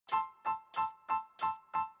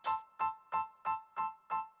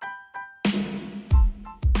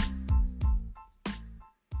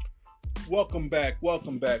Welcome back. I'm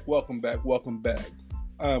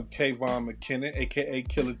Kayvon McKinnon, aka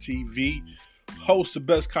Killer TV, host of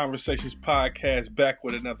Best Conversations Podcast, back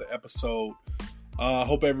with another episode.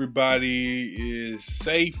 Hope everybody is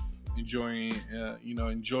safe, enjoyed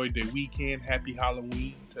their weekend. Happy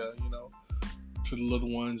Halloween to the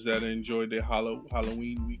little ones that enjoyed their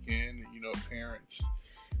Halloween weekend. Parents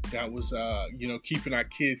that was keeping our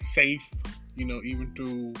kids safe. Even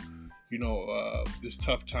through this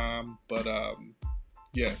tough time. But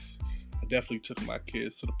yes, I definitely took my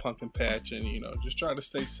kids to the pumpkin patch and just try to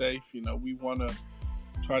stay safe. We want to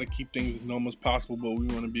try to keep things as normal as possible, but we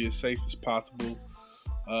want to be as safe as possible.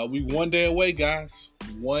 We one day away, guys.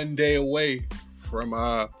 One day away from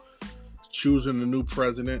choosing a new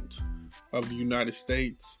president of the United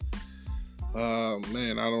States.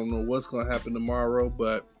 Man, I don't know what's gonna happen tomorrow,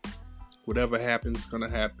 but whatever happens is gonna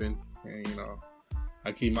happen. And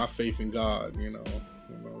I keep my faith in God.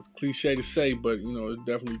 It's cliche to say, but it's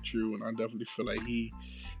definitely true, and I definitely feel like He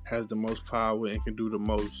has the most power and can do the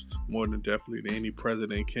most, more than definitely than any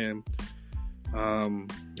president can. I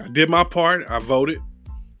did my part. I voted.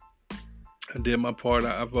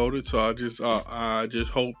 I voted. So I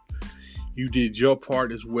just hope you did your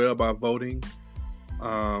part as well by voting.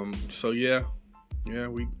 So yeah,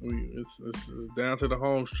 we it's down to the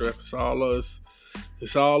home stretch. It's all us.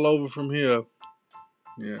 It's all over from here.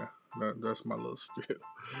 Yeah, that's my little spiel.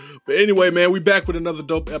 But anyway, man, we back with another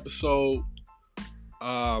dope episode.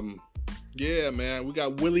 Yeah, man, we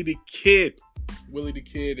got Willie the Kid. Willie the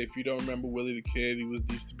Kid, if you don't remember Willie the Kid, he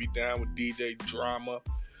used to be down with DJ Drama,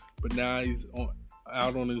 but now he's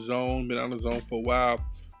out on his own. Been on his own for a while,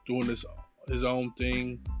 doing his own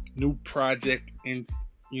thing. New project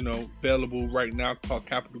available right now called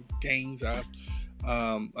Capital Gains. I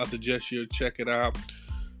suggest you check it out.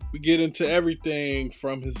 We get into everything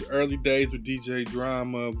from his early days with DJ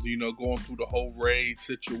Drama, going through the whole raid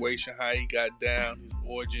situation, how he got down, his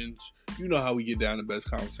origins. You know how we get down to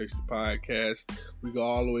Best Conversations Podcast. We go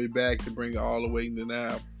all the way back to bring it all the way to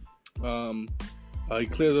now. He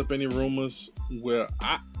clears up any rumors where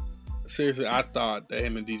I thought that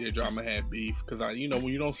him and DJ Drama had beef, because when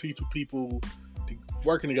you don't see two people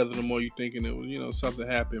working together no more, you thinking it was something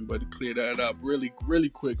happened, but it cleared that up really, really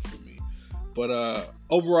quick for me. But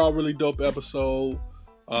overall, really dope episode.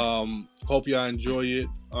 Hope y'all enjoy it.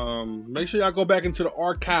 Make sure y'all go back into the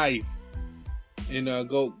archive and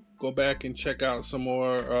go back and check out some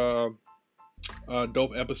more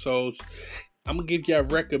dope episodes. I'm gonna give y'all a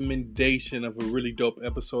recommendation of a really dope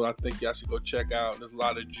episode I think y'all should go check out. There's a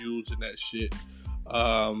lot of jewels in that shit.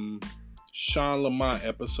 Sean Lamont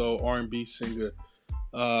episode, R&B singer.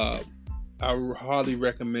 I highly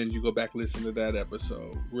recommend you go back and listen to that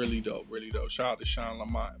episode. Really dope. Shout out to Sean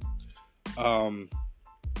Lamont.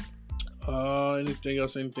 Anything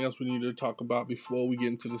else we need to talk about before we get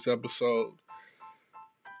into this episode?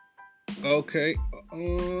 Okay.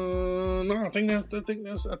 No, I think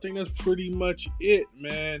that's pretty much it,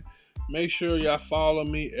 man. Make sure y'all follow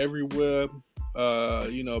me everywhere.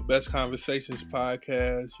 Best Conversations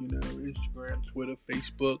Podcast, Instagram, Twitter,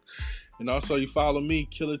 Facebook. And also you follow me,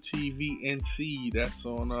 Killer TV NC. That's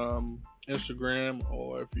on Instagram,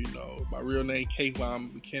 or if my real name,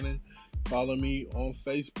 Kayvon McKinnon, follow me on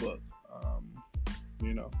Facebook. I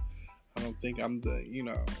don't think I'm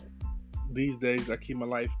these days I keep my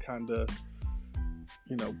life kind of,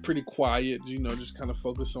 pretty quiet, just kind of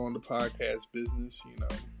focus on the podcast business.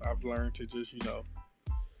 I've learned to just,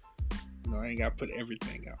 I ain't got to put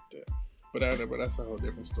everything out there. But that's a whole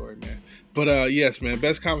different story, man. But yes, man,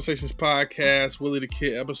 Best Conversations Podcast, Willie the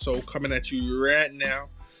Kid episode coming at you right now.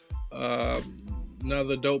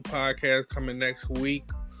 Another dope podcast coming next week.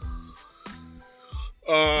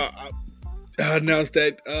 I announced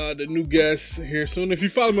that the new guest here soon. If you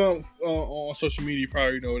follow me on social media, you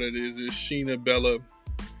probably know what it is. It's Sheena Bella.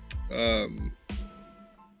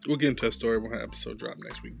 We'll get into that story when her episode drop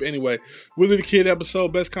next week. But anyway, Willie the Kid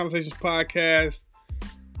episode, Best Conversations Podcast.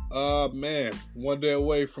 Man, one day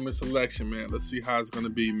away from its election, man. Let's see how it's gonna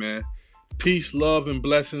be, man. Peace, love, and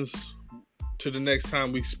blessings to the next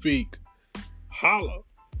time we speak. Holla.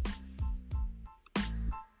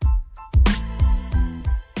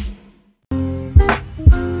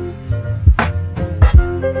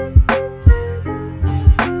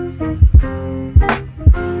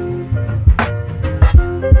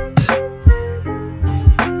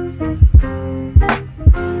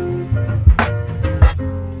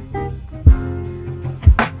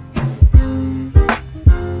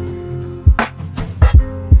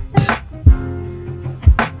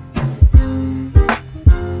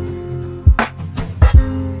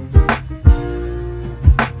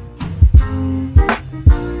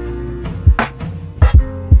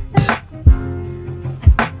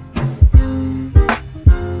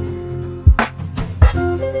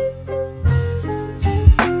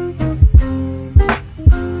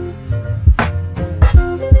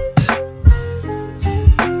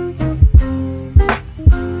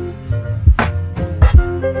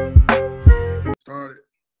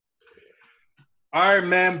 All right,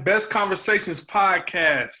 man. Best Conversations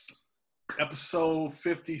podcast, episode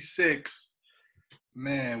 56.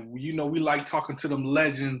 Man, you know we like talking to them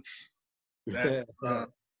legends. That's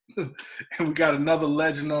and we got another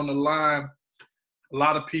legend on the line. A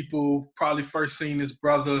lot of people probably first seen his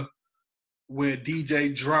brother with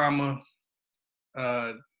DJ Drama,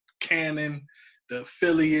 Cannon, the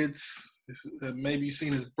affiliates. Maybe you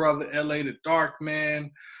seen his brother, LA the Dark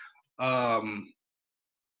Man.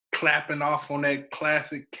 Clapping off on that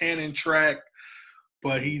classic Cannon track,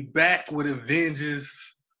 but he's back with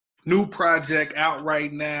Avengers. New project out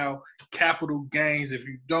right now, Capital Gains. If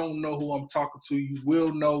you don't know who I'm talking to, you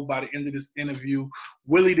will know by the end of this interview.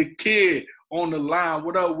 Willie the Kid on the line.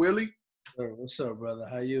 What up, Willie? What's up, brother?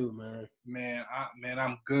 How you, man?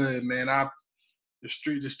 I'm good, man. The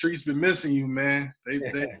streets been missing you, man.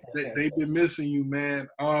 They've been missing you, man.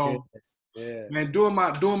 Yeah. Man, doing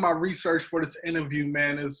my research for this interview,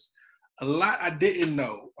 man, is a lot I didn't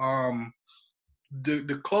know.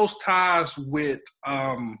 The close ties with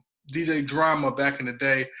DJ Drama back in the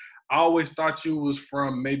day, I always thought you was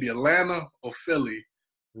from maybe Atlanta or Philly.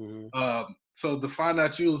 Mm-hmm. So to find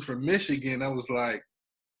out you was from Michigan, I was like,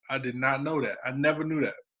 I did not know that. I never knew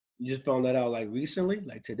that. You just found that out like recently,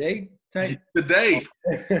 like today? Type? Today.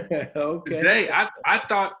 Okay. Today.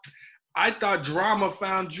 I thought Drama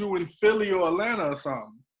found you in Philly or Atlanta or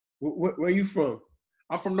something. Where you from?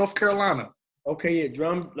 I'm from North Carolina. Okay,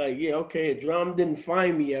 Drum didn't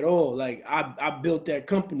find me at all. Like I built that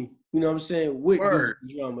company. You know what I'm saying? With Word.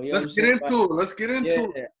 Drama. You know Let's get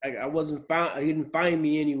into it. Like I wasn't found. He didn't find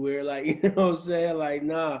me anywhere. Like, you know what I'm saying? Like,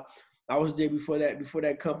 nah. I was there before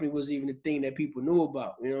that company was even a thing that people knew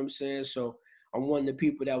about. You know what I'm saying? So I'm one of the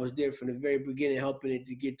people that was there from the very beginning, helping it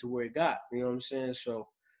to get to where it got. You know what I'm saying? So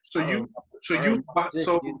originally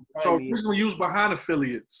you was behind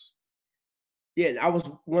affiliates. Yeah, I was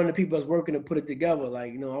one of the people that was working to put it together.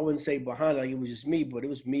 Like, you know, I wouldn't say behind like it was just me, but it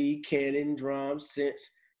was me, Cannon, Drums, Sense,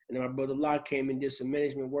 and then my brother Locke came and did some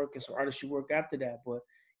management work and some artistry work after that. But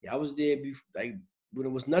yeah, I was there before, like when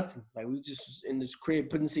it was nothing. Like we just in this crib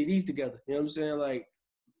putting CDs together. You know what I'm saying? Like,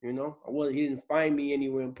 you know, he didn't find me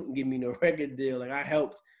anywhere and give me no record deal. Like I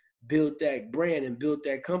helped build that brand and build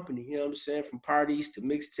that company. You know what I'm saying? From parties to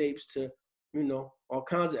mixtapes to, you know, all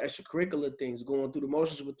kinds of extracurricular things, going through the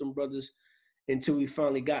motions with them brothers until we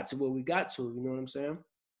finally got to where we got to. You know what I'm saying?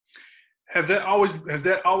 Has that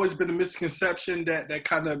always been a misconception that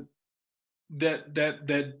kind of that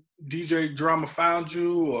DJ Drama found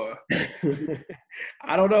you, or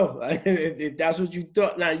I don't know if that's what you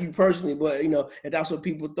thought, not you personally, but you know, if that's what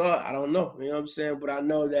people thought, I don't know. You know what I'm saying? But I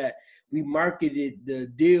know that we marketed the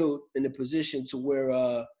deal in the position to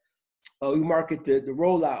where we marketed the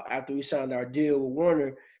rollout after we signed our deal with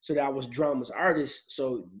Warner, so that I was Drama's artist.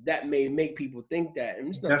 So that may make people think that, and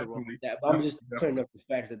there's nothing wrong with that. But I'm just clearing up the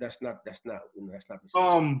fact that that's not the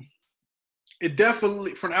situation. It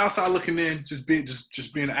definitely, from the outside looking in, just being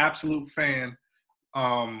an absolute fan,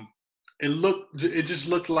 it just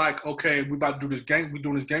looked like, okay, we about to do this we're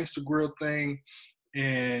doing this Gangsta Grill thing,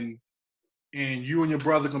 and you and your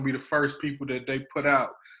brother gonna be the first people that they put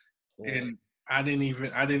out. Yeah. And I didn't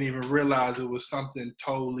even realize it was something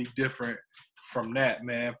totally different from that,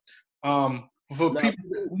 man. For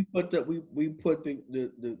people, we put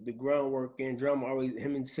the groundwork in. Drama always,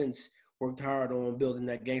 him and Sense worked hard on building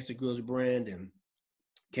that Gangsta Grills brand, and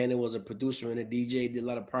Cannon was a producer and a DJ, did a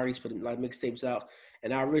lot of parties, put a lot of mixtapes out.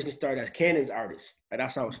 And I originally started as Cannon's artist. Like,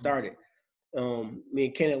 that's how it started. Me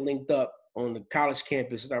and Cannon linked up on the college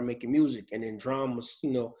campus, started making music, and then Drama was,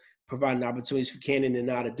 you know, providing opportunities for Cannon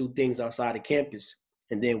and I to do things outside of campus.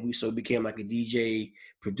 And then we became like a DJ,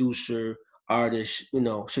 producer, artist, you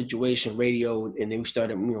know, situation, radio, and then we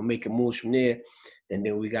started, you know, making moves from there. And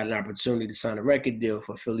then we got an opportunity to sign a record deal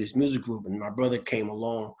for Philly's Music Group, and my brother came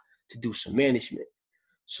along to do some management.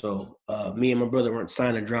 So me and my brother weren't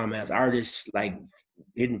signing Drama as artists. Like,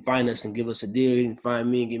 he didn't find us and give us a deal. He didn't find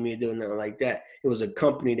me and give me a deal, nothing like that. It was a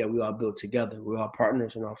company that we all built together. We're all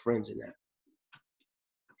partners and all friends in that.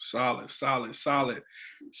 Solid.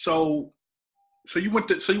 So you went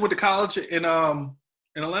to college in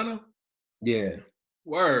Atlanta? Yeah.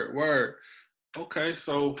 Word. Okay,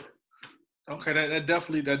 so that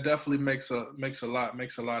definitely makes a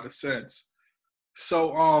lot of sense.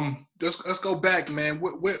 So let's go back, man.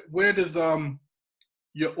 Where does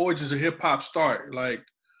your origins of hip hop start? Like,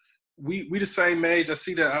 we the same age. I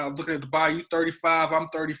see that. I'm looking at the bio. You 35. I'm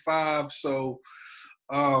 35. So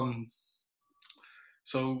I'm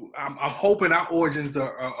hoping our origins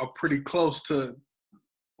are pretty close to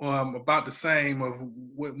about the same of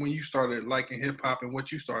when you started liking hip hop and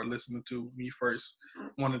what you started listening to when you first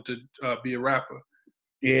wanted to be a rapper.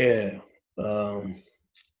 Yeah. Um,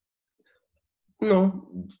 you know,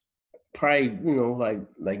 probably,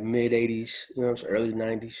 like mid 80s, early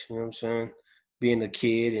 90s, you know what I'm saying? Being a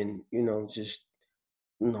kid and, just,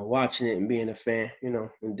 watching it and being a fan,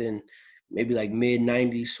 and then maybe like mid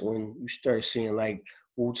 90s when you start seeing like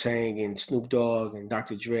Wu-Tang and Snoop Dogg and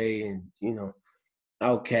Dr. Dre and,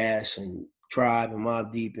 Outkast and Tribe and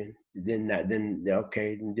Mobb Deep, and then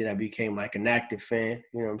I became like an active fan,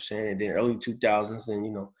 you know what I'm saying? And then early 2000s,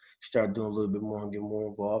 then, start doing a little bit more and get more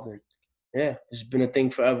involved. And yeah, it's been a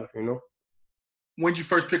thing forever, When did you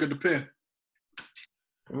first pick up the pen?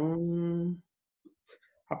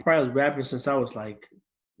 I probably was rapping since I was like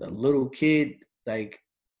a little kid, like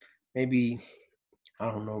maybe,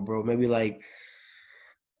 I don't know, bro, maybe like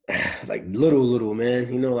little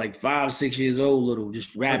man, like 5, 6 years old, little,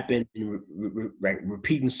 just rapping and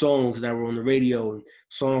repeating songs that were on the radio and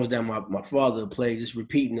songs that my father played, just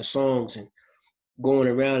repeating the songs and going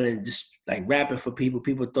around and just like rapping for people.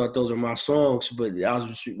 People thought those were my songs, but I was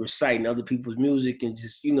just reciting other people's music and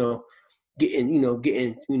just,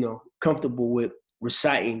 getting comfortable with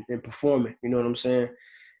reciting and performing, you know what I'm saying?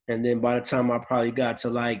 And then by the time I probably got to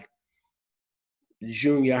like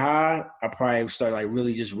junior high, I probably started like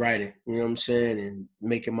really just writing, you know what I'm saying? And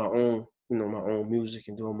making my own, my own music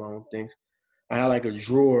and doing my own things. I had like a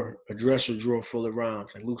dresser drawer full of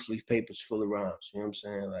rhymes, like loose leaf papers full of rhymes, you know what I'm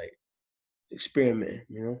saying? Like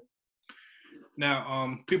experimenting,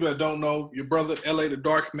 Now, people that don't know, your brother, L.A. the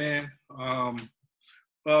Dark Man,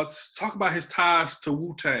 let's talk about his ties to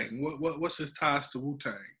Wu-Tang. What's his ties to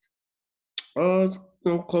Wu-Tang?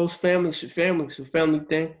 Close family. It's a family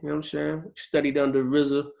thing. You know what I'm saying? Studied under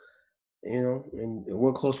RZA, and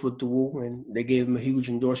worked close with the Wu, and they gave him a huge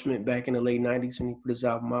endorsement back in the late '90s, and he put his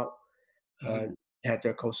album out. Had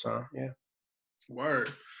their cosign. Yeah. Word.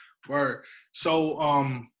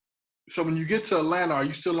 So, so when you get to Atlanta, are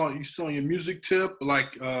you still on your music tip?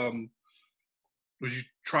 Like, was you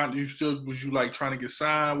trying to get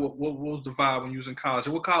signed? What was the vibe when you was in college?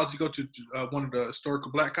 And what college you go to? One of the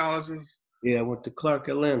historical Black colleges? Yeah, I went to Clark,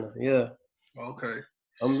 Atlanta. Yeah. Okay.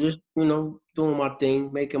 I'm just, doing my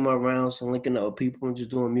thing, making my rounds and linking up with people and just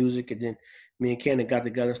doing music. And then me and Cannon got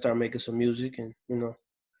together and started making some music, and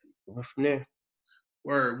went from there.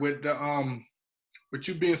 Word. With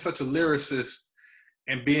you being such a lyricist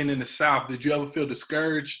and being in the South, did you ever feel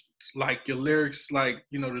discouraged? Like your lyrics,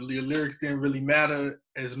 your lyrics didn't really matter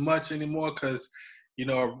as much anymore because,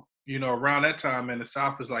 around that time, man, the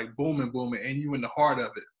South is like booming, and you in the heart of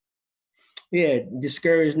it. Yeah,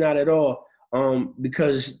 discouraged not at all.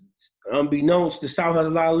 Because unbeknownst, the South has a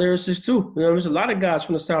lot of lyricists too. There's a lot of guys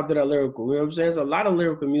from the South that are lyrical. You know what I'm saying? There's a lot of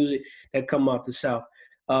lyrical music that come out the South.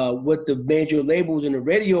 What the major labels and the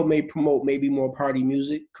radio may promote maybe more party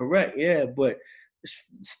music, correct? Yeah, but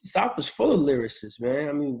South is full of lyricists, man.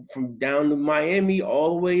 I mean, from down to Miami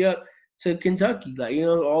all the way up to Kentucky,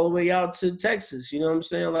 all the way out to Texas. You know what I'm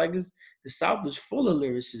saying? Like, the South is full of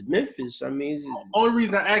lyricists. Memphis, I mean. Only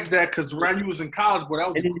reason I asked that because when you was in college, but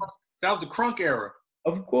that was the crunk era.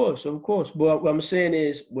 Of course. But what I'm saying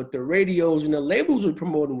is, what the radios and the labels were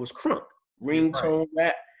promoting was crunk, ringtone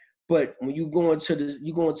rap. But when you go into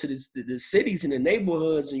the cities and the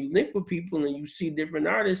neighborhoods and you link with people and you see different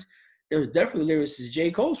artists, there's definitely lyricists.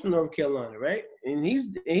 J. Cole's from North Carolina, right? And he's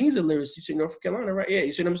a lyricist in North Carolina, right? Yeah,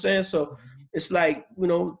 you see what I'm saying? So it's like,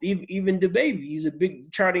 even DaBaby, he's a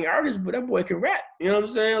big charting artist, but that boy can rap. You know what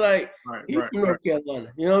I'm saying? Like, he's from North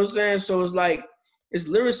Carolina. You know what I'm saying? So it's like, it's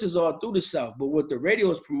lyricists all through the South. But what the radio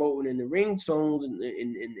is promoting and the ringtones and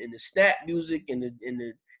the snap music and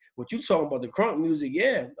the what you talking about, the crunk music,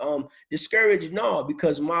 yeah. Discouraged, no,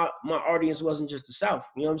 because my audience wasn't just the South.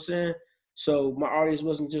 You know what I'm saying? So my audience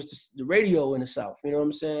wasn't just the radio in the South. You know what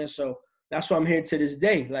I'm saying? So that's why I'm here to this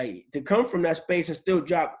day. Like, to come from that space and still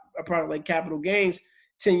drop a product like Capital Gains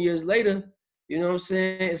 10 years later, you know what I'm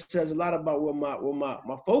saying? It says a lot about what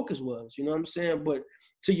my focus was. You know what I'm saying? But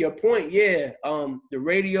to your point, yeah, the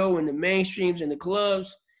radio and the mainstreams and the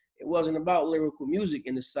clubs, it wasn't about lyrical music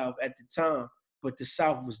in the South at the time. But the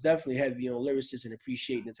South was definitely heavy on lyricists and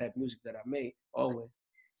appreciating the type of music that I made, always.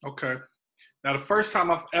 Okay. Now, the first time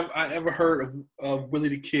I ever heard of Willie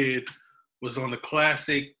the Kid was on the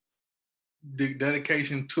classic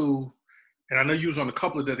Dedication 2, and I know you was on a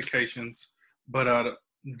couple of dedications, but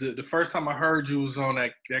the first time I heard you was on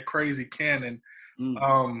that Crazy Canon.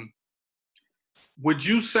 Would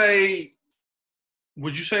you say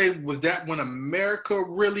was that when America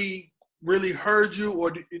really heard you,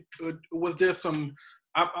 or was there some?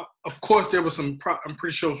 Of course, there was some. I'm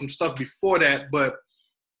pretty sure some stuff before that, but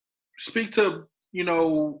speak to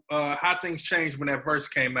how things changed when that verse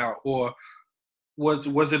came out, or Was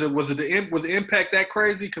the impact that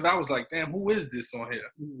crazy? Because I was like, damn, who is this on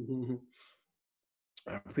here?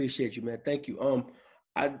 I appreciate you, man. Thank you.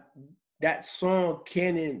 That song,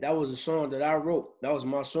 Cannon, that was a song that I wrote. That was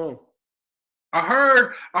my song. I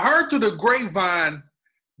heard through the grapevine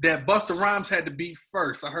that Busta Rhymes had the beat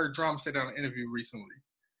first. I heard Drama say that on an interview recently.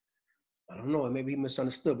 I don't know. Maybe he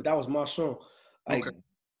misunderstood, but that was my song. Like,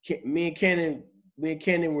 okay. Me and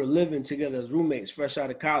Cannon were living together as roommates, fresh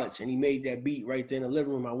out of college, and he made that beat right there in the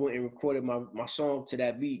living room. I went and recorded my song to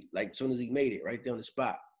that beat, like as soon as he made it, right there on the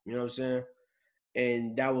spot. You know what I'm saying?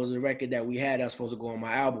 And that was a record that we had that was supposed to go on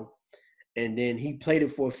my album. And then he played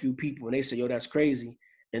it for a few people, and they said, "Yo, that's crazy."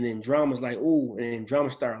 And then Drama's like, "Ooh," and then Drama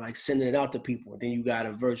started like sending it out to people. And then you got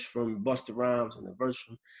a verse from Busta Rhymes and a verse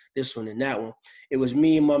from this one and that one. It was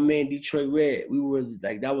me and my man Detroit Red. We were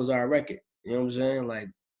like, that was our record. You know what I'm saying? Like,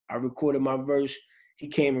 I recorded my verse. He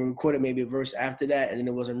came and recorded maybe a verse after that. And then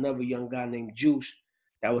there was another young guy named Juice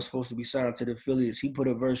that was supposed to be signed to the Phillies. He put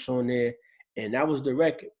a verse on there, and that was the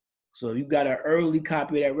record. So you got an early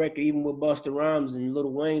copy of that record, even with Busta Rhymes and Lil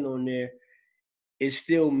Wayne on there. It's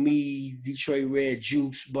still me, Detroit Red,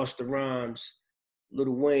 Juice, Busta Rhymes,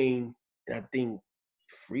 Lil Wayne, and I think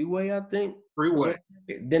Freeway. Freeway.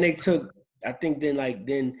 Then they took.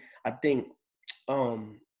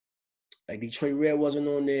 Like Detroit Red wasn't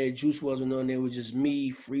on there, Juice wasn't on there. It was just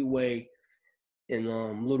me, Freeway, and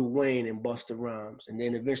Lil Wayne and Busta Rhymes, and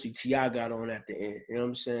then eventually T.I. got on at the end. You know what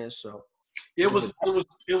I'm saying? So. It was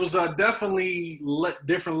definitely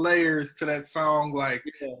different layers to that song. Like,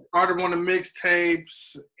 started on the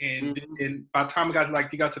mixtapes, and by the time you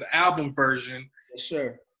got to the album version,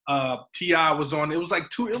 sure. T.I. was on. It was like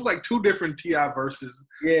two different T.I. verses.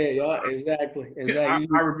 Yeah, exactly. I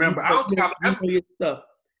remember. You know your stuff.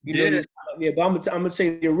 Yeah, but I'm gonna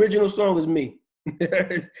say the original song was me, me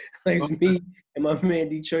and my man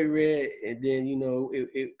Detroit Red, and then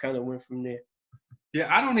it kind of went from there. Yeah,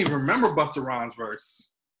 I don't even remember Busta Rhymes'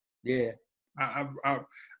 verse. Yeah, I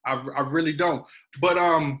really don't. But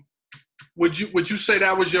would you say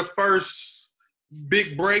that was your first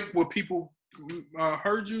big break where people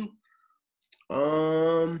heard you?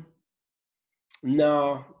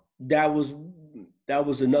 No, that was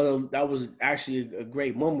actually a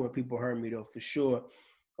great moment where people heard me though, for sure.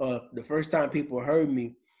 The first time people heard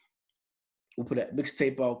me, we put a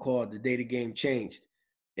mixtape out called "The Day the Game Changed,"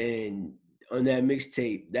 and on that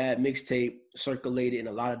mixtape circulated in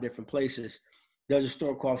a lot of different places. There's a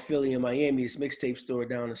store called Philly in Miami. It's a mixtape store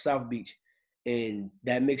down in South Beach. And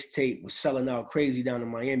that mixtape was selling out crazy down in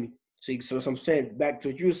Miami. So I'm saying, back to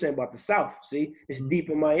what you were saying about the South. See, it's deep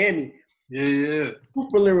in Miami. Yeah.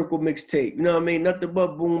 Super lyrical mixtape. You know what I mean? Nothing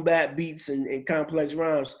but boom bap beats and complex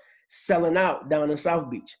rhymes selling out down in South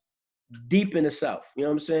Beach. Deep in the South. You know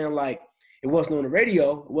what I'm saying? Like, it wasn't on the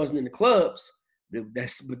radio. It wasn't in the clubs. But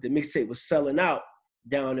the mixtape was selling out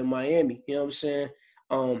down in Miami. You know what I'm saying?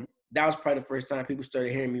 That was probably the first time people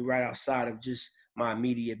started hearing me right outside of just my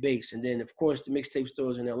immediate base. And then, of course, the mixtape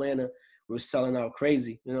stores in Atlanta were selling out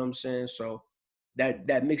crazy. You know what I'm saying? So that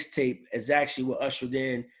mixtape is actually what ushered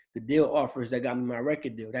in the deal offers that got me my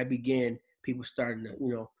record deal. That began people starting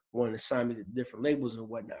to, wanting to sign me to different labels and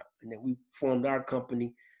whatnot. And then we formed our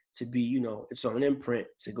company to be, its own imprint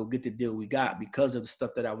to go get the deal we got because of the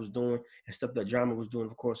stuff that I was doing and stuff that Drama was doing,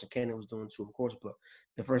 of course, and Cannon was doing too, of course. But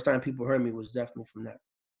the first time people heard me was definitely from that.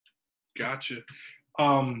 Gotcha.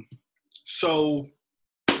 So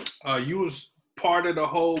you was part of the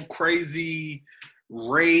whole crazy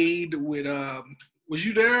raid with was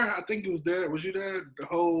you there? I think it was there. Was you there? The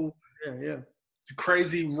whole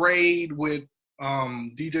crazy raid with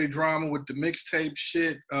DJ Drama with the mixtape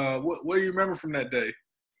shit. What do you remember from that day?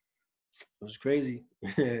 It was crazy.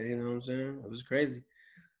 You know what I'm saying? It was crazy.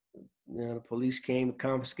 The police came and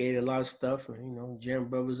confiscated a lot of stuff, and jammed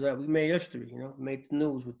brothers up. We made history, made the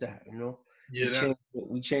news with that. Yeah,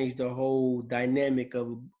 we changed the whole dynamic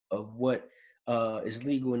of what is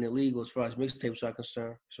legal and illegal as far as mixtapes are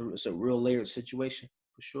concerned. So it's a real layered situation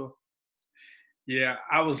for sure. Yeah,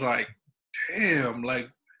 I was like, damn, like,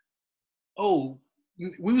 oh,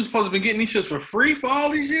 we were supposed to be getting these shits for free for all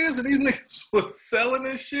these years, and these niggas was selling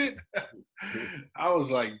this shit. I was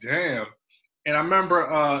like, damn. And I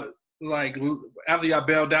remember, like, after y'all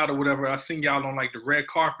bailed out or whatever, I seen y'all on like the red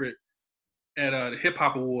carpet at the Hip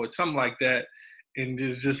Hop Awards, something like that, and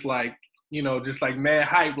it's just like, just like mad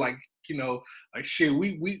hype, like, like shit,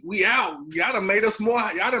 we out. Y'all done made us more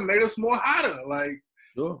hotter, like.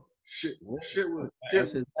 Sure.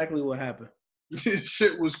 That's exactly what happened.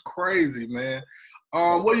 Shit was crazy, man.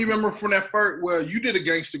 What do you remember from that first? Well, you did a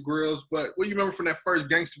Gangsta Grillz, but what do you remember from that first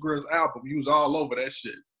Gangsta Grillz album? You was all over that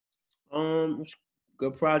shit.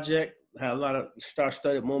 Good project. had a lot of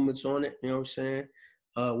star-studded moments on it. You know what I'm saying?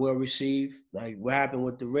 Well received. Like what happened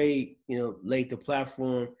with the raid, laid the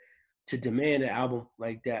platform to demand an album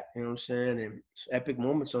like that. You know what I'm saying? And it's epic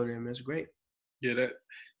moments on there, man. It's great.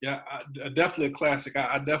 Definitely a classic.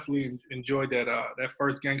 I definitely enjoyed that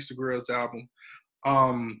first Gangsta Grills album.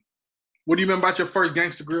 What do you remember about your first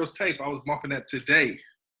Gangsta Grills tape? I was bumping that today.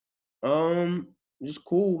 Just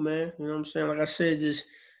cool, man. You know what I'm saying? Like I said, just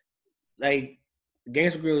like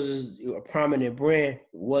Gangsta Grills is a prominent brand. It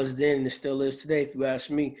was then and it still is today, if you ask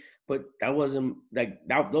me. But that wasn't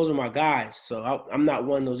those are my guys. So I'm not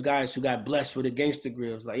one of those guys who got blessed with the Gangsta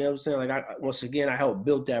Grills. Like, you know what I'm saying? Like, once again, I helped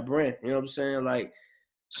build that brand. You know what I'm saying? Like,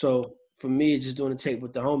 so for me, it's just doing the tape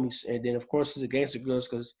with the homies. And then, of course, it's the Gangsta Grills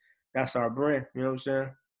because that's our brand. You know what I'm saying?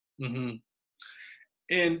 Mm-hmm.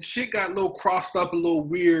 And shit got a little crossed up, a little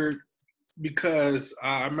weird, because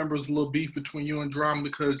I remember it was a little beef between you and Drama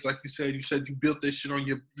because, like you said you built this shit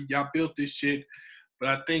y'all built this shit, but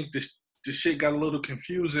I think the shit got a little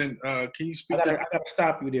confusing. Can you speak I gotta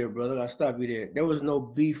stop you there, brother. I gotta stop you there. There was no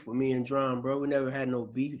beef with me and Drum, bro. We never had no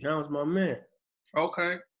beef. Drum's my man.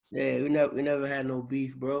 Okay. Yeah, we never had no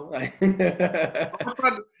beef, bro. Like, I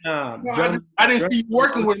didn't see you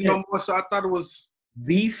working with him no more, so I thought it was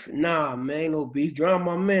beef. Nah, man, no beef. Drum,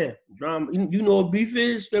 my man. Drum, you know what beef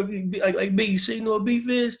is? Like Biggie, see, you know what beef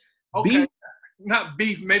is? Okay. Beef. Not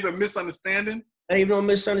beef, maybe a misunderstanding. Ain't even no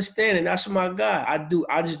misunderstanding. That's my guy.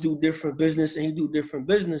 I just do different business and he do different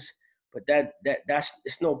business. But that's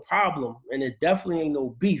it's no problem. And it definitely ain't no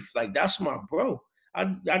beef. Like, that's my bro.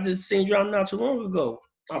 I just seen Drum not too long ago.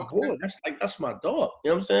 My boy, that's my dog.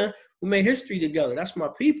 You know what I'm saying? We made history together. That's my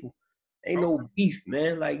people. Ain't no beef,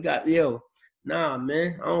 man. Like, nah,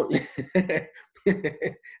 man. I don't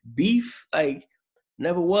beef. Like,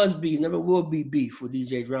 never was beef, never will be beef with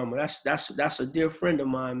DJ Drama. That's a dear friend of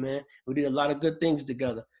mine, man. We did a lot of good things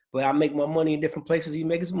together. But I make my money in different places. He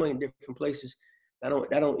makes his money in different places. That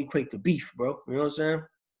don't equate to beef, bro. You know what I'm saying?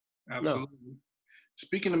 Absolutely. No.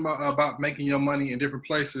 Speaking about making your money in different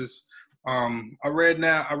places, I read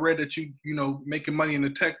that you making money in the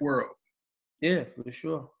tech world. Yeah, for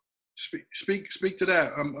sure. Speak to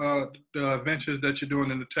that. The ventures that you're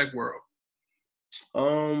doing in the tech world.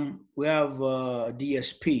 We have a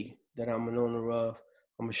DSP that I'm an owner of.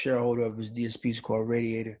 I'm a shareholder of his DSP. It's called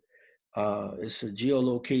Radiator. It's a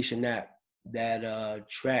geolocation app that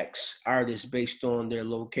tracks artists based on their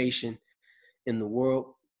location in the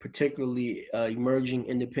world, particularly emerging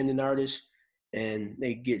independent artists, and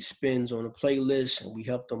they get spins on a playlist, and we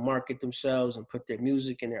help them market themselves and put their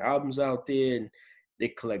music and their albums out there, and they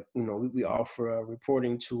collect. We offer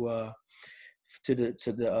reporting to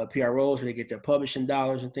the PROs, so they get their publishing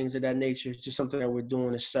dollars and things of that nature. It's just something that we're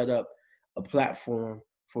doing to set up a platform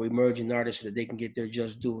for emerging artists so that they can get their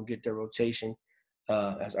just due and get their rotation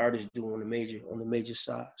as artists do on the major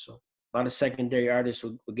side. So a lot of secondary artists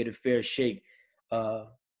will get a fair shake,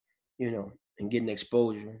 and getting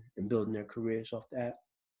exposure and building their careers off that.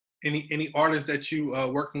 Any artists that you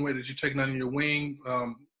working with that you taking under your wing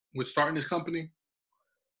with starting this company?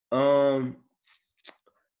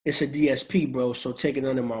 It's a DSP, bro. So taking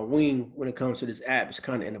under my wing when it comes to this app is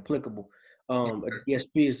kind of inapplicable. A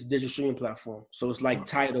DSP is the digital streaming platform. So it's like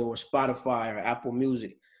Tidal or Spotify or Apple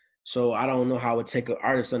Music. So I don't know how I would take an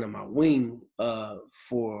artist under my wing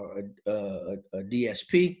for a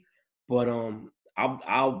DSP, but I'm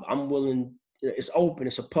willing. It's open.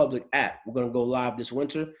 It's a public app. We're gonna go live this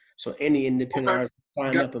winter, so any independent artist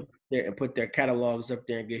sign up and put their catalogs up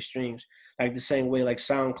there and get streams. Like the same way like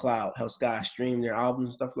SoundCloud helps guys stream their albums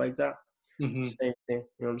and stuff like that. Mm-hmm. Same thing,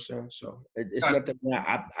 you know what I'm saying? So it's nothing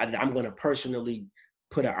that I'm gonna personally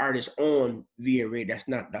put an artist on via radio. That's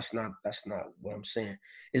not what I'm saying.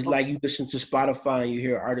 It's like you listen to Spotify and you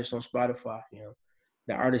hear artists on Spotify.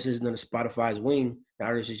 The artist isn't on Spotify's wing. The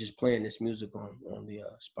artist is just playing this music on the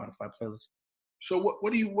Spotify playlist. So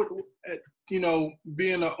what do you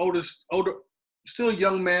being an older, still a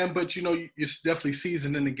young man, but you're definitely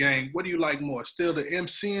seasoned in the game. What do you like more? Still the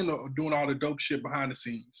MCing or doing all the dope shit behind the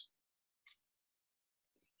scenes?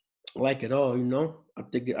 I like it all, I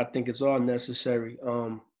think it's all necessary.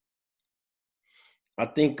 I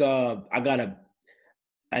think I gotta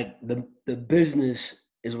the business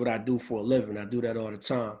is what I do for a living. I do that all the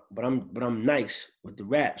time. But I'm nice with the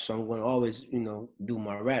rap, so I'm gonna always, do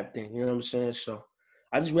my rap thing. You know what I'm saying? So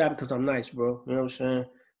I just rap because I'm nice, bro. You know what I'm saying?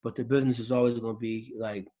 But the business is always gonna be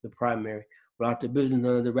like the primary. Without the business,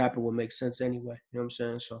 none of the rapping would make sense anyway. You know what I'm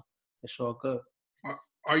saying? So it's all good.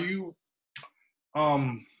 Are you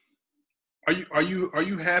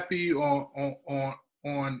happy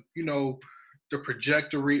on the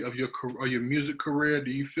trajectory of your music career?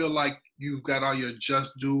 Do you feel like you've got all your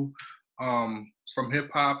just due from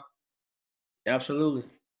hip hop? Absolutely.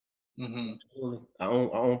 Mm-hmm. Absolutely. I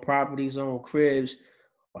own properties, I own cribs.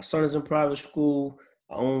 My son is in private school.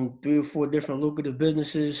 I own 3 or 4 different lucrative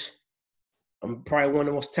businesses. I'm probably one of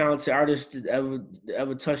the most talented artists that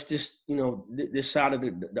ever touched this, this side of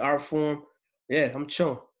the art form. Yeah, I'm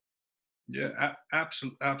chilling. Yeah,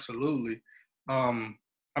 absolutely. I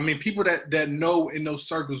mean, people that know in those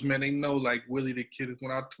circles, man, they know like Willie the Kid is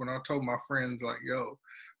when I told my friends like, yo,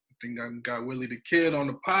 I think I got Willie the Kid on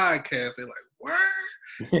the podcast. They're like, word,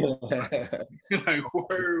 like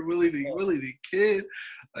word, Willie the Kid,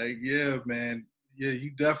 like yeah, man, yeah,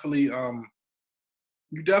 you definitely one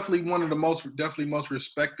of the most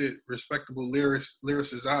respectable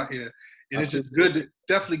lyricists out here, and it's just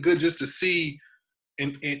definitely good just to see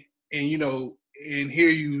and and hear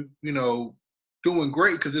you doing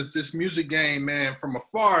great because this music game, man, from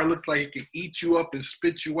afar it looks like it can eat you up and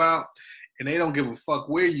spit you out, and they don't give a fuck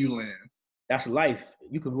where you land. That's life.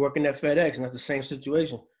 You could be working at FedEx, and that's the same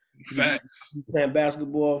situation. You could Facts. be playing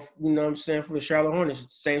basketball, you know what I'm saying, for the Charlotte Hornets.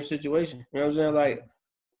 It's the same situation. You know what I'm saying? Like,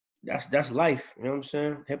 that's life. You know what I'm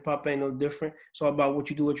saying? Hip hop ain't no different. It's all about what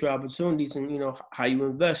you do with your opportunities and, how you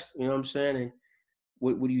invest. You know what I'm saying? And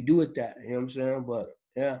what do you do with that? You know what I'm saying? But,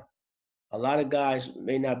 yeah, a lot of guys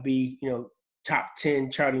may not be, top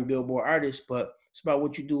 10 charting Billboard artists, but it's about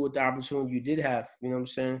what you do with the opportunity you did have. You know what I'm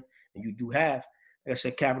saying? And you do have. Like I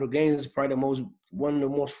said, Capital Gains is probably one of the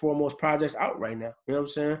most foremost projects out right now. You know what I'm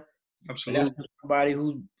saying? Absolutely. And that's somebody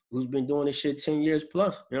who's been doing this shit 10 years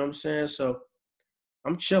plus. You know what I'm saying? So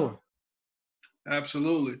I'm chilling.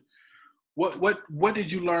 Absolutely. What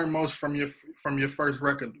did you learn most from your first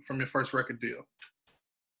record deal?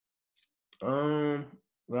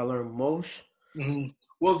 What I learned most. Mm-hmm.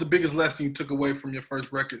 What was the biggest lesson you took away from your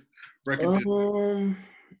first record deal?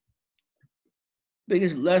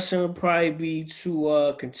 Biggest lesson would probably be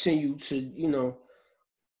to continue to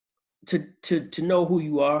to know who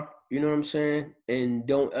you are. You know what I'm saying, and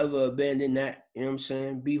don't ever abandon that. You know what I'm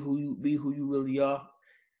saying. Be who you really are.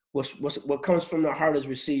 What comes from the heart is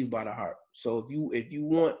received by the heart. So if you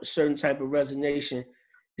want a certain type of resonation,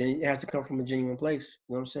 then it has to come from a genuine place.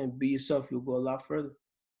 You know what I'm saying. Be yourself. You'll go a lot further.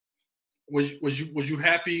 Was you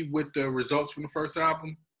happy with the results from the first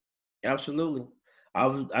album? Absolutely.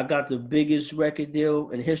 I got the biggest record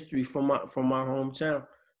deal in history from my hometown.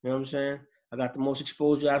 You know what I'm saying? I got the most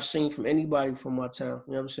exposure I've seen from anybody from my town.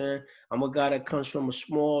 You know what I'm saying? I'm a guy that comes from a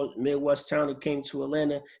small Midwest town that came to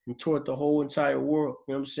Atlanta and toured the whole entire world.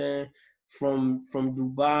 You know what I'm saying? From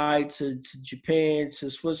Dubai to Japan to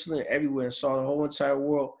Switzerland, everywhere. And saw the whole entire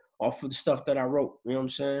world off of the stuff that I wrote. You know what I'm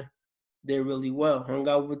saying? Did really well. Hung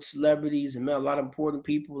out with celebrities and met a lot of important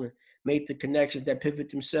people and made the connections that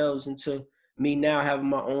pivot themselves into me now having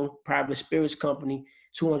my own private spirits company,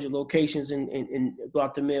 200 locations in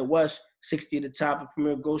throughout the Midwest, 60 at the top of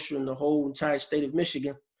premier grocery in the whole entire state of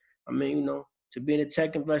Michigan. I mean, to be in a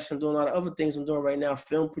tech investor and doing a lot of other things I'm doing right now.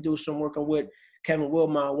 Film producer, I'm working with Kevin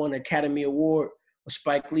Wilmot, won an Academy Award with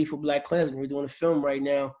Spike Lee for Black Klansman. We're doing a film right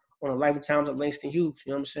now on a Life of Times of Langston Hughes.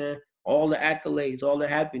 You know what I'm saying? All the accolades, all the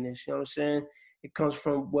happiness. You know what I'm saying? It comes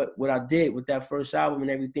from what I did with that first album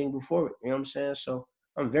and everything before it. You know what I'm saying? So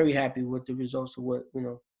I'm very happy with the results of what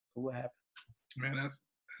happened. Man,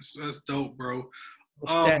 that's dope, bro.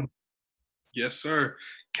 Yes, sir.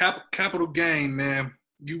 Capital Gain, man.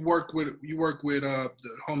 You work with the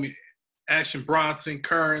homie Action Bronson,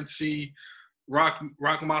 Currency, Rock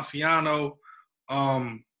Marciano.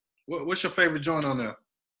 What's your favorite joint on there?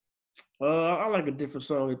 I like a different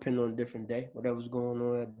song depending on a different day, whatever's going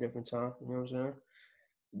on at a different time. You know what I'm saying?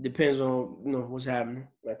 Depends on what's happening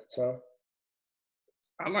at the time.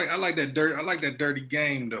 I like that dirty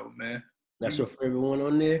game though, man. That's your favorite one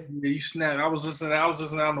on there? Yeah, you snap. I was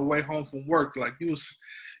listening on the way home from work. Like you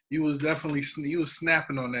was definitely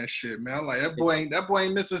snapping on that shit, man. I'm like that boy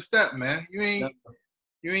ain't missed a step, man. You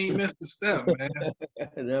ain't missed a step, man.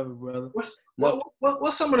 Never, brother.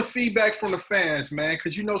 What's some of the feedback from the fans, man?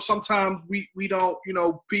 Because sometimes we don't,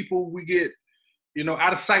 people we get,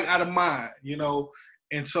 out of sight, out of mind,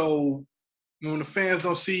 and so when the fans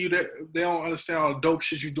don't see you, they don't understand all the dope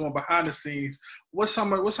shit you're doing behind the scenes. What's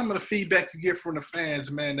some of the feedback you get from the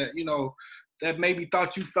fans, man? That that maybe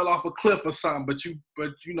thought you fell off a cliff or something, but you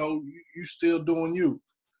still doing you.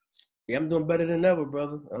 Yeah, I'm doing better than ever,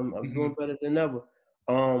 brother. I'm doing better than ever.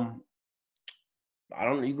 I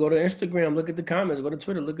don't. You go to Instagram, look at the comments. Go to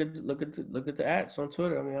Twitter, look at the ads on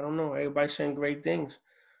Twitter. I mean, I don't know. Everybody's saying great things.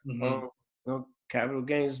 Capital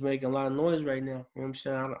Gains is making a lot of noise right now. You know what I'm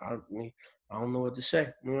saying? I don't know what to say.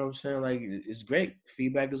 You know what I'm saying? Like, it's great.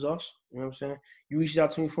 Feedback is awesome. You know what I'm saying? You reached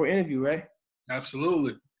out to me for an interview, right?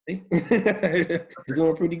 Absolutely. He's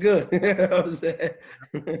doing pretty good.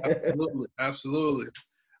 Absolutely, absolutely.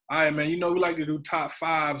 All right, man. You know we like to do top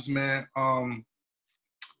fives, man.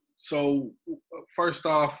 So first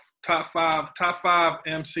off, top five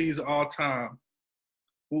MCs of all time.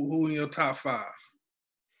 Who in your top five?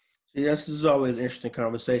 See, this is always an interesting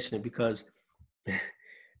conversation because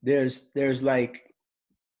there's like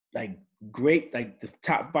great, like the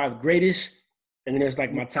top five greatest, and then there's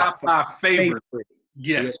like my top five favorite.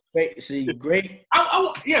 Yes. See, great.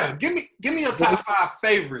 Yeah, give me your top five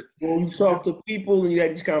favorites. When you talk to people and you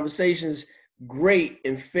have these conversations, great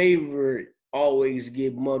and favorite always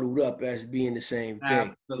get muddled up as being the same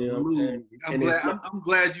thing. Absolutely. You know I'm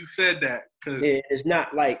glad you said that because it's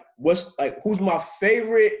not like who's my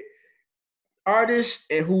favorite artist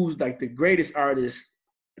and who's like the greatest artist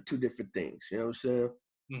are two different things. You know what I'm saying?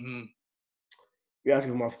 Mm-hmm. You're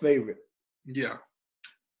asking my favorite. Yeah.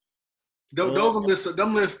 Those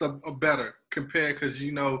lists are better compared because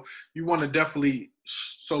you know you want to definitely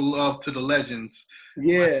show love to the legends.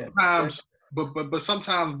 Yeah. Sometimes, but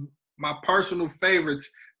sometimes my personal favorites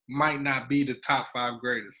might not be the top five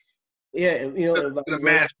greatest. Yeah, and you know the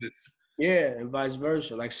masters. Yeah, and vice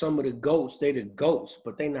versa. Like some of the GOATs, they the GOATs,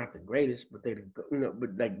 but they not the greatest. But they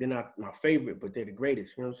but like they're not my favorite, but they're the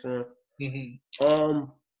greatest. You know what I'm saying? Mm-hmm.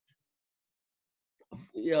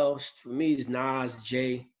 You know, for me, it's Nas,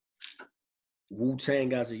 Jay,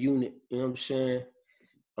 Wu-Tang as a unit. You know what I'm saying?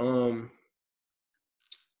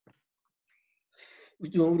 We're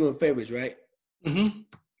doing favorites, right? Mm-hmm.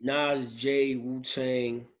 Nas, Jay,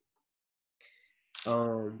 Wu-Tang.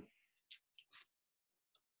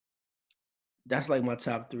 That's like my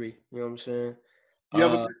top three. You know what I'm saying?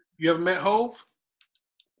 You ever met Hov?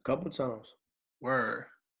 A couple times. Word.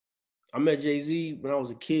 I met Jay-Z when I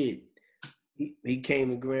was a kid. He came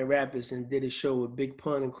to Grand Rapids and did a show with Big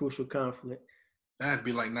Pun and Crucial Conflict. That'd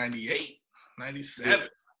be like 98, 97.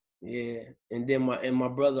 Yeah. And then my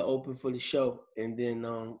brother opened for the show. And then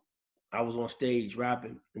I was on stage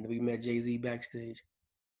rapping. And we met Jay-Z backstage.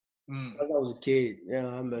 I was a kid. Yeah,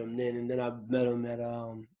 I met him then. And then I met him at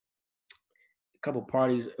a couple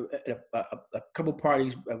parties,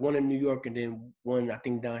 like one in New York and then one, I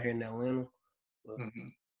think, down here in Atlanta. But,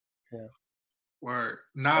 yeah. Word.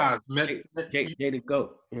 Nas. Jay the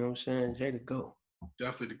GOAT. You know what I'm saying? Jay the GOAT.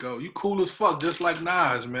 Definitely the GOAT. You cool as fuck, just like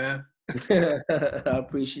Nas, man. I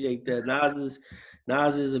appreciate that.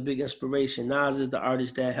 Nas is a big inspiration. Nas is the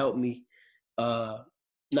artist that helped me,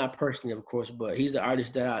 not personally, of course, but he's the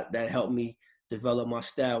artist that helped me develop my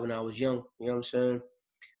style when I was young. You know what I'm saying?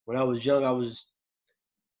 When I was young,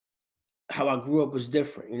 how I grew up was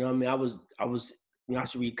different. You know what I mean? I used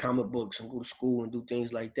to read comic books and go to school and do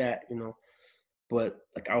things like that, you know. But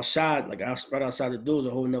like outside, right outside the door is a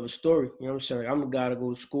whole nother story. You know what I'm saying? Like, I'm a guy to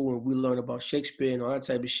go to school and we learn about Shakespeare and all that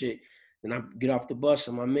type of shit. And I get off the bus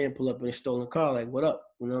and my man pull up in a stolen car, like, what up?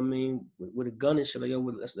 You know what I mean? With a gun and shit, like, yo,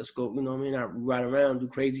 let's go, you know what I mean? I ride around, do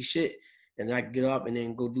crazy shit. And then I get up and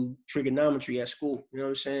then go do trigonometry at school. You know what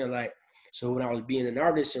I'm saying? Like, so when I was being an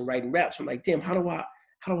artist and writing raps, I'm like, damn, how do I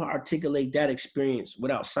articulate that experience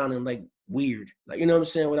without sounding like weird? Like, you know what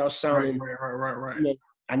I'm saying? Without sounding right. You know,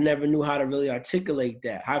 I never knew how to really articulate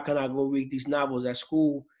that. How can I go read these novels at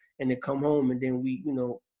school and then come home and then we, you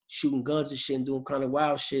know, shooting guns and shit and doing kind of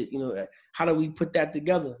wild shit, you know, how do we put that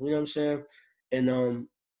together? You know what I'm saying? And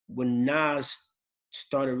when Nas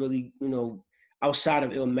started really, you know, outside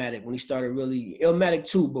of Illmatic, when he started really, Illmatic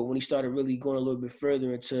too, but when he started really going a little bit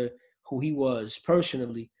further into who he was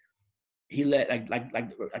personally, he let like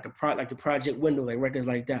the Project Window, like records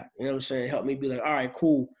like that. You know what I'm saying? Helped me be like, all right,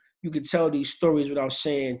 cool. You could tell these stories without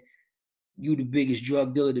saying you the biggest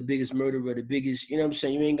drug dealer, the biggest murderer, the biggest, you know what I'm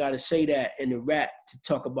saying? You ain't got to say that in the rap to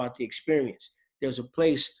talk about the experience. There's a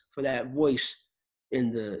place for that voice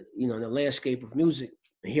in the, you know, in the landscape of music.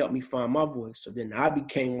 And he helped me find my voice. So then I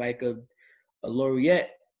became like a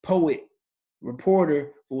laureate, poet,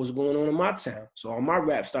 reporter for what's going on in my town. So all my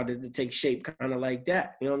rap started to take shape kind of like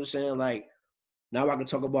that. You know what I'm saying? Like now I can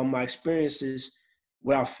talk about my experiences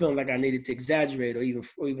without feeling like I needed to exaggerate or even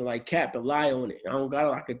like cap and lie on it.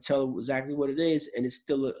 I could tell exactly what it is, and it's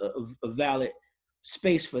still a valid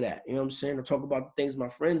space for that. You know what I'm saying? I talk about the things my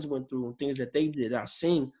friends went through and things that they did. I've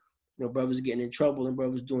seen, you know, brothers getting in trouble and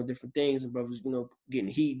brothers doing different things and brothers, you know, getting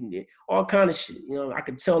heat and all kind of shit. You know, I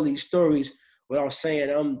could tell these stories without saying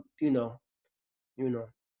I'm, you know,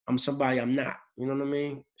 I'm somebody I'm not. You know what I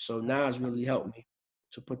mean? So Nas really helped me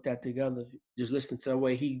to put that together. Just listening to the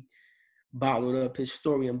way he bottled up his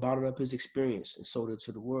story and bottled up his experience and sold it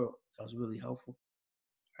to the world. That was really helpful.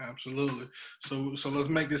 Absolutely. So let's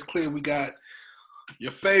make this clear. We got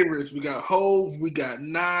Your favorites. We got Hove, we got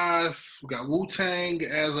Nas, we got Wu-Tang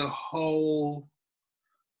as a whole.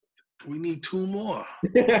 We need two more.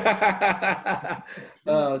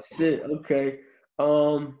 Oh shit. Okay.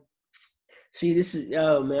 See, this is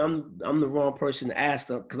man. I'm the wrong person to ask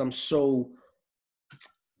because I'm so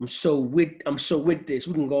with this.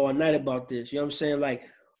 We can go all night about this. You know what I'm saying? Like,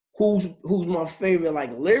 who's my favorite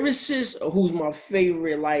like lyricist, or who's my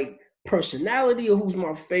favorite like personality, or who's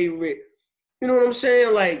my favorite? You know what I'm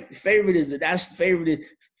saying? Like, favorite is the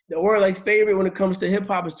word like favorite when it comes to hip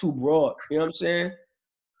hop is too broad. You know what I'm saying?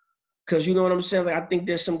 Because you know what I'm saying? Like, I think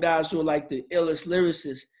there's some guys who are like the illest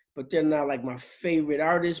lyricists, but they're not like my favorite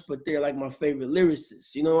artists, but they're like my favorite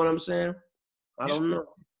lyricists. You know what I'm saying? I don't know.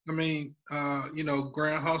 I mean,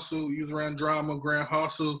 Grand Hustle, you was around Drama, Grand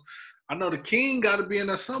Hustle. I know the King got to be in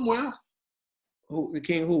there somewhere. Who the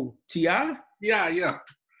King? Who? T.I.? Yeah.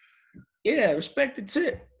 Yeah, respect the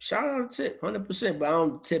Tip. Shout out to Tip, 100%.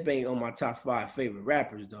 But Tip ain't on my top 5 favorite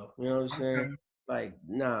rappers though. You know what I'm saying? Okay. Like,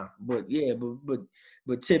 nah. But yeah,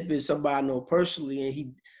 but Tip is somebody I know personally, and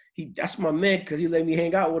he that's my man because he let me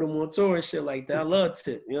hang out with him on tour and shit like that. I love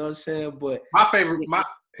Tip. You know what I'm saying? But my favorite,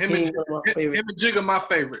 him and Jigga, my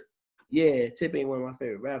favorite. Yeah, Tip ain't one of my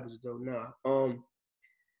favorite rappers though. Nah. I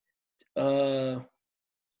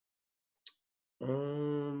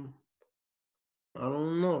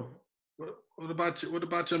don't know. What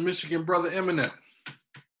about your Michigan brother Eminem?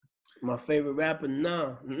 My favorite rapper,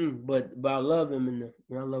 nah. But I love Eminem.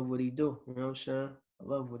 I love what he do. You know what I'm saying? I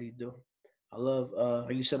love what he do. I love,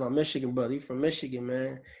 like you said, my Michigan brother. He from Michigan,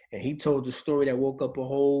 man, and he told the story that woke up a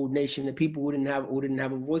whole nation of people who didn't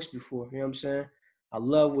have a voice before. You know what I'm saying? I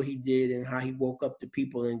love what he did and how he woke up the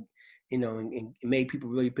people and and made people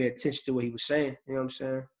really pay attention to what he was saying. You know what I'm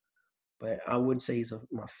saying? But I wouldn't say he's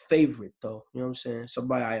my favorite though. You know what I'm saying?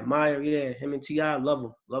 Somebody I admire, yeah. Him and T.I.,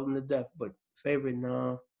 love him to death. But favorite,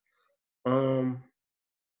 nah. I'm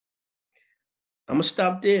gonna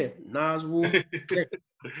stop there. Nas, Wu.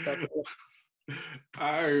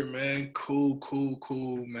 All right, man.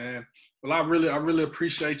 Cool, man. Well, I really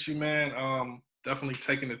appreciate you, man. Definitely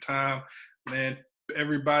taking the time, man.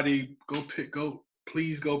 Everybody,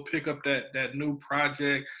 please go pick up that new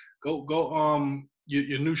project. Go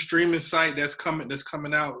your new streaming site that's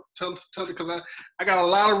coming out. Tell it, because I got a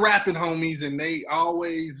lot of rapping homies and they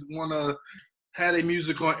always wanna have their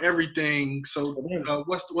music on everything. So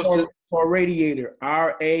what's the Radiator?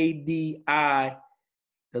 RADI,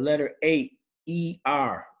 the letter 8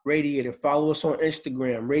 ER. Radiator. Follow us on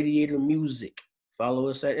Instagram, Radiator Music. Follow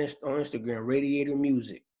us on Instagram, Radiator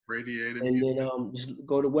Music. And then just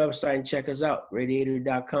go to the website and check us out,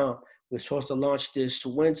 radiator.com. We're supposed to launch this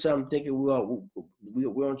winter. I'm thinking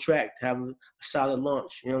we're on track to have a solid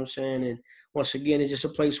launch. You know what I'm saying? And once again, it's just a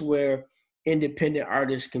place where independent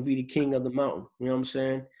artists can be the king of the mountain. You know what I'm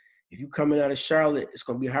saying? If you're coming out of Charlotte, it's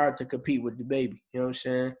going to be hard to compete with the Baby. You know what I'm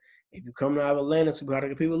saying? If you're coming out of Atlanta, it's going to be hard to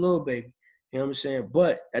compete with Lil Baby. You know what I'm saying?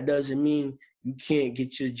 But that doesn't mean you can't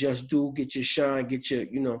get your just due, get your shine, get your,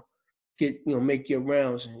 make your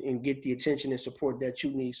rounds and get the attention and support that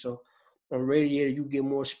you need. So on Radiator, you get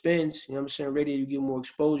more spins. You know what I'm saying? Radiator, you get more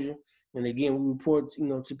exposure. And again, we report,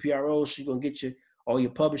 to PROs, so you're going to get all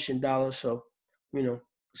your publishing dollars. So,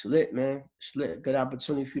 it's lit, man. It's lit. Good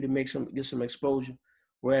opportunity for you to get some exposure.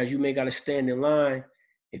 Whereas you may got to stand in line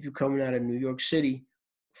if you're coming out of New York City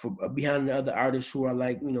for behind the other artists who are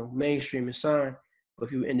like, mainstream and signed. But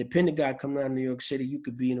if you're an independent guy coming out of New York City, you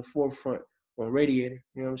could be in the forefront on Radiator.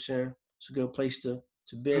 You know what I'm saying? It's a good place to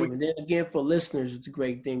build. And then again, for listeners, it's a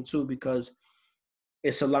great thing too, because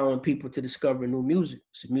it's allowing people to discover new music.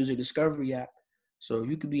 It's a music discovery app. So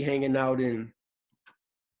you could be hanging out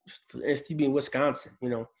for instance, you be in Wisconsin,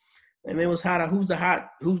 And man, what's hot? Who's the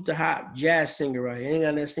hot jazz singer right here? It ain't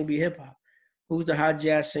got nothing to be hip hop. Who's the hot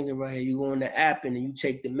jazz singer right here? You go on the app and you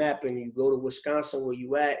take the map and you go to Wisconsin where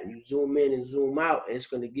you at and you zoom in and zoom out, and it's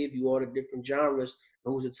going to give you all the different genres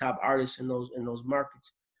and who's the top artists in those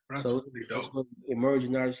markets. That's so really dope.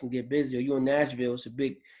 Emerging artists can get busy. Or you in Nashville, it's a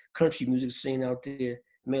big country music scene out there. You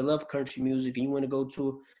may love country music and you want to go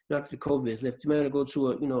to, not the COVID lift, you may want to go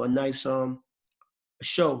to a nice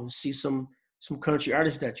show and see some country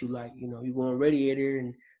artists that you like. You go on Radiator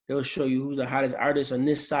and they'll show you who's the hottest artist on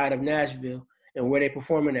this side of Nashville and where they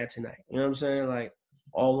performing at tonight. You know what I'm saying? Like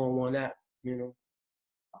all on one app. Dope.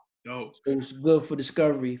 So it's good for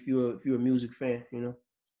discovery if you're a music fan.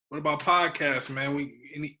 What about podcasts, man?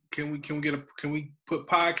 Can we put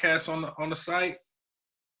podcasts on the site?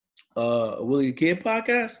 Willie the Kid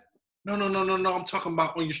podcast? No. I'm talking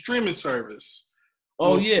about on your streaming service.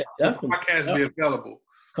 Oh yeah, definitely. Podcasts be available.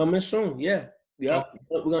 Coming soon, yeah. Yep.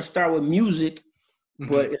 We're gonna start with music,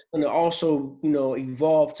 but it's going to also,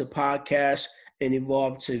 evolve to podcasts and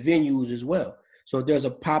evolve to venues as well. So if there's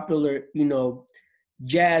a popular,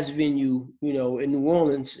 jazz venue, in New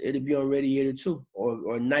Orleans, it'll be on Radiator too,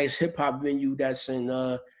 or a nice hip hop venue that's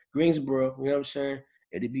in Greensboro. You know what I'm saying?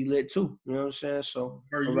 It'll be lit too. You know what I'm saying? So,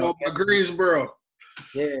 about Greensboro.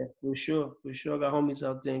 Yeah, for sure. I got homies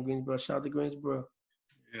out there in Greensboro. Shout out to Greensboro.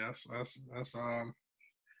 Yeah, that's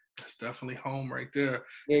definitely home right there.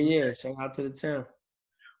 Yeah. Shout out to the town.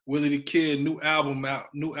 Willie the Kid, new album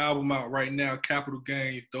out right now. Capital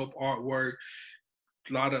Gains, dope artwork.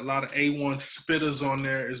 A lot of A1 spitters on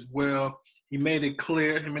there as well. He made it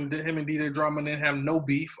clear him and DJ Drama didn't have no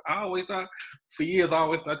beef. For years y'all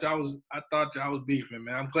was beefing,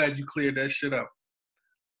 man. I'm glad you cleared that shit up.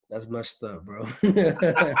 That's messed up, bro.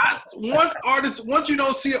 Once you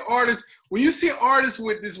don't see an artist, when you see an artist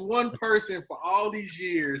with this one person for all these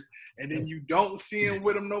years, and then you don't see him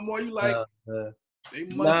with him no more, you like, they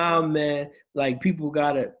must. Nah, man. Like people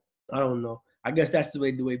gotta, I don't know. I guess that's the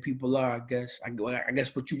way people are. I guess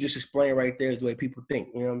what you just explained right there is the way people think.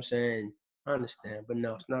 You know what I'm saying? I understand, but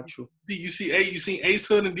no, it's not true. You seen Ace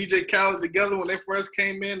Hood and DJ Khaled together when they first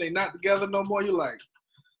came in. They not together no more. You like,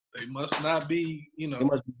 they must not be. They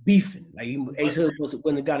must be beefing. Like Ace Hood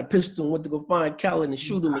when they got a pistol and went to go find Khaled and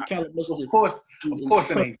shoot him, and Khaled must have. Of course,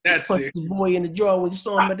 it ain't that sick. The boy in the drawer when you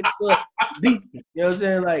saw him at the club beefing. You know what I'm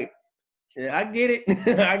saying? Like. Yeah, I get it.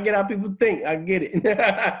 I get how people think. I get it.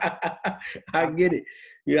 I get it.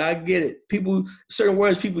 Yeah, I get it. Certain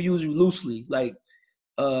words people use loosely. Like,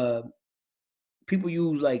 people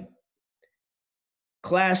use like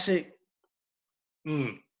classic,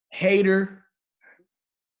 hater,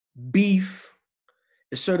 beef.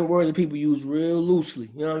 There's certain words that people use real loosely.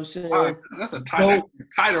 You know what I'm saying? Right, that's a title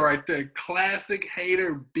right there. Classic,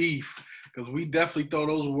 hater, beef. Because we definitely throw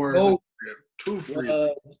those words too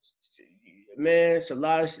free. Man, it's a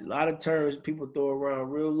lot of terms people throw around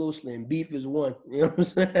real loosely, and beef is one. You know what I'm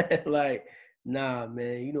saying? Like, nah,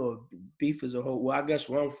 man. Beef is a whole. Well, I guess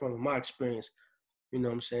where I'm from, in my experience, you know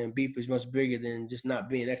what I'm saying. Beef is much bigger than just not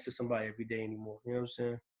being next to somebody every day anymore. You know what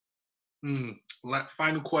I'm saying?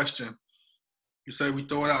 Final question. You say we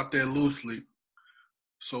throw it out there loosely.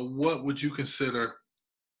 So, what would you consider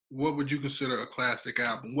a classic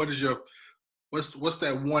album? What's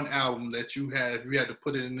that one album that you had, if you had to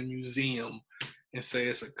put it in the museum and say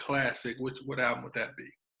it's a classic, what album would that be?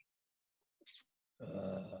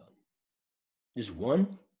 Just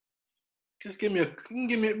one? Just give me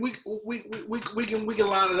we can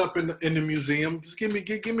line it up in the museum. Just give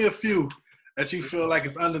me a few that you feel like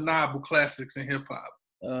it's undeniable classics in hip hop.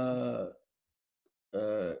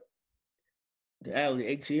 The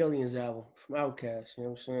ATLiens album from Outkast, you know what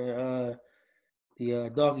I'm saying?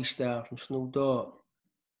 The Doggy Style from Snoop Dogg.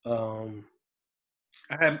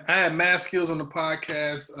 I had Mad Skills on the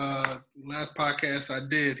podcast. Last podcast I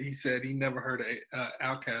did, he said he never heard an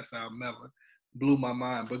Outkast album ever. Blew my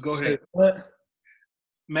mind. But go ahead. Hey, what?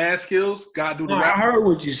 Mad Skills, God do the rap. I heard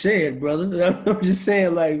what you said, brother. I'm just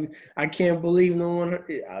saying, like, I can't believe no one.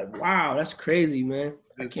 Wow, that's crazy, man.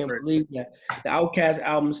 I can't believe that. The Outkast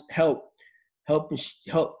albums help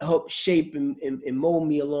shape and mold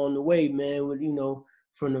me along the way, man. With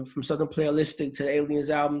from Southern Playalistic to the Aliens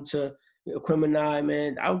album to Aquemini,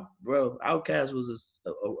 man. Outkast was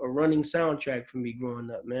a running soundtrack for me growing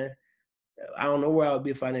up, man. I don't know where I would be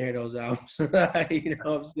if I didn't hear those albums. You know what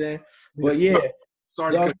I'm saying? But yeah,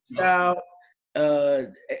 Doggy Style,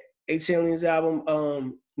 ATLiens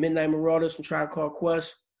album, Midnight Marauders from Tribe Called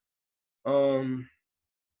Quest.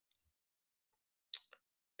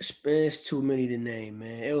 It's too many to name,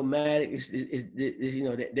 man. Illmatic is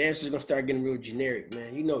the answer's gonna start getting real generic,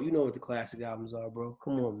 man. You know what the classic albums are, bro.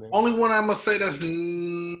 Come on, man. Only one I'm gonna say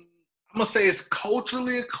it's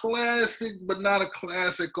culturally a classic, but not a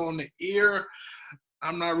classic on the ear.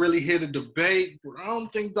 I'm not really here to debate, but I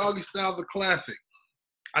don't think Doggy Style's a classic.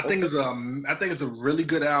 I think it's a really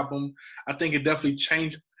good album. I think it definitely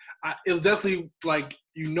changed. It was definitely like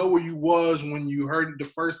where you was when you heard it the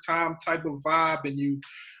first time type of vibe, and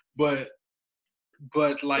but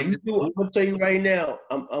like I'm gonna tell you right now.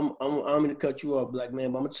 I'm gonna cut you off, black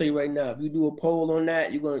man. But I'm gonna tell you right now. If you do a poll on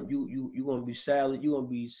that, you're gonna be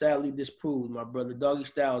sadly disproved, my brother. Doggy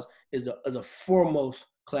Styles is a foremost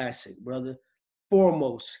classic, brother.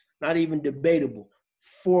 Foremost, not even debatable.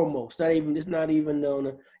 Foremost, it's not even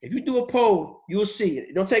on. If you do a poll, you'll see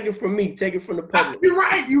it. Don't take it from me. Take it from the public. You're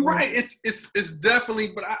right. It's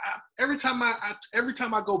definitely. But every time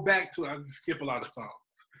I go back to it, I just skip a lot of songs.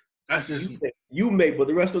 That's just you may, but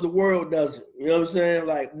the rest of the world doesn't. You know what I'm saying?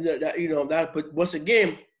 Like that. But once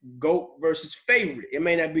again, GOAT versus favorite. It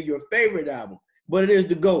may not be your favorite album, But it is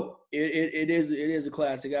the GOAT. It is a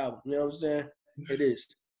classic album. You know what I'm saying? It is.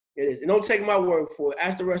 It is. And don't take my word for it.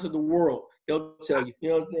 Ask the rest of the world. They'll tell you. You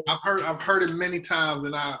know what I'm saying? I've heard it many times,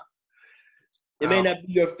 and It may not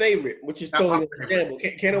be your favorite, which is totally understandable.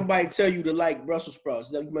 Can't nobody tell you to like Brussels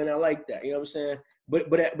sprouts. You may not like that. You know what I'm saying?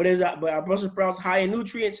 But are Brussels sprouts high in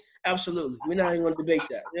nutrients? Absolutely. We're not even going to debate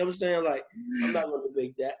that. You know what I'm saying? Like, I'm not going to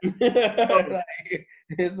debate that. Like,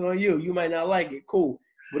 it's on you. You might not like it. Cool.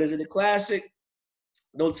 But is it a classic?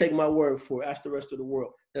 Don't take my word for it. Ask the rest of the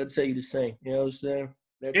world. They'll tell you the same. You know what I'm saying?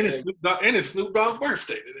 And it's Snoop Dogg's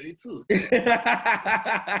birthday today too.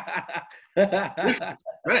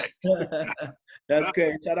 Right. That's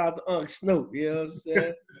great. Shout out to Unc Snoop. You know what I'm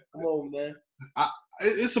saying? Come on, man.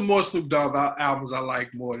 It's some more Snoop Dogg albums I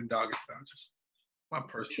like more than Doggy Style. Just my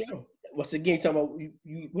personal. Sure. Once again, talking about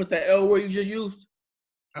you what that L word you just used?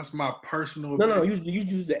 That's my personal. No. You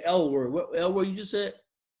used the L word. What L word you just said?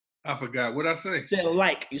 I forgot what I say. You said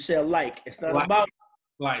like. You said like. It's not like. about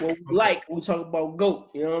like. What we like. We talk about GOAT.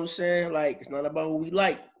 You know what I'm saying? Like, it's not about what we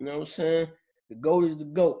like. You know what I'm saying? The GOAT is the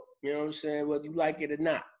GOAT. You know what I'm saying? Whether you like it or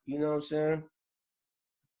not. You know what I'm saying?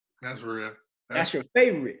 That's real. That's your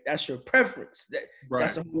favorite. That's your preference. Right.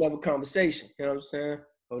 That's a whole other conversation. You know what I'm saying?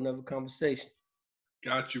 Whole other conversation.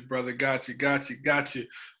 Got you, brother. Got you.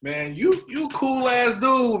 Man, you cool ass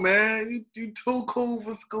dude, man. You too cool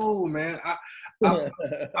for school, man. I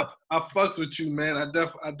fucks with you, man. I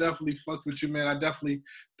definitely fucks with you, man. I definitely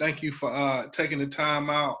thank you for taking the time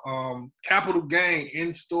out. Capital Gang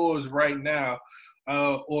in stores right now,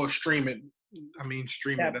 or streaming. I mean,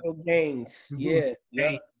 streaming. Capital Gains, yeah.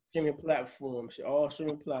 Gains. Streaming platforms, all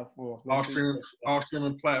streaming platforms. All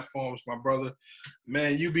streaming platforms, my brother.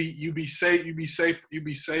 Man, you be safe. You be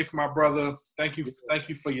safe, my brother. Thank you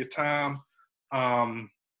for your time.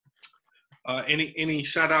 Any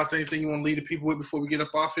shout outs, anything you want to leave the people with before we get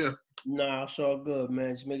up off here? Nah, it's all good,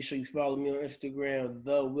 man. Just make sure you follow me on Instagram,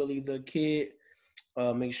 the Willie the Kid.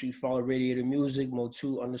 Make sure you follow Radiator Music,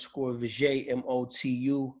 Motu_Vijay,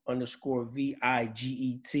 MOTU_VIGET,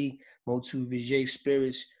 Motu Vijay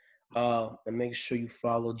Spirits. And make sure you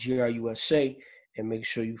follow GRUSA, and make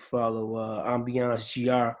sure you follow Ambiance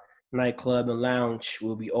GR Nightclub and Lounge.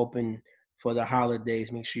 Will be open for the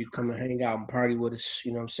holidays. Make sure you come and hang out and party with us.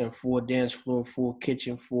 You know what I'm saying? Full dance floor, full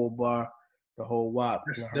kitchen, full bar, the whole wop.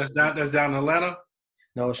 That's down in Atlanta?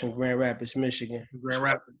 No, it's in Grand Rapids, Michigan. Grand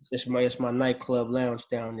Rapids. It's my nightclub lounge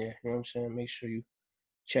down there. You know what I'm saying? Make sure you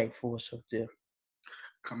check for us up there.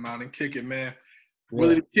 Come out and kick it, man. Yeah.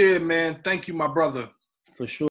 Willie the Kid, man. Thank you, my brother. For sure.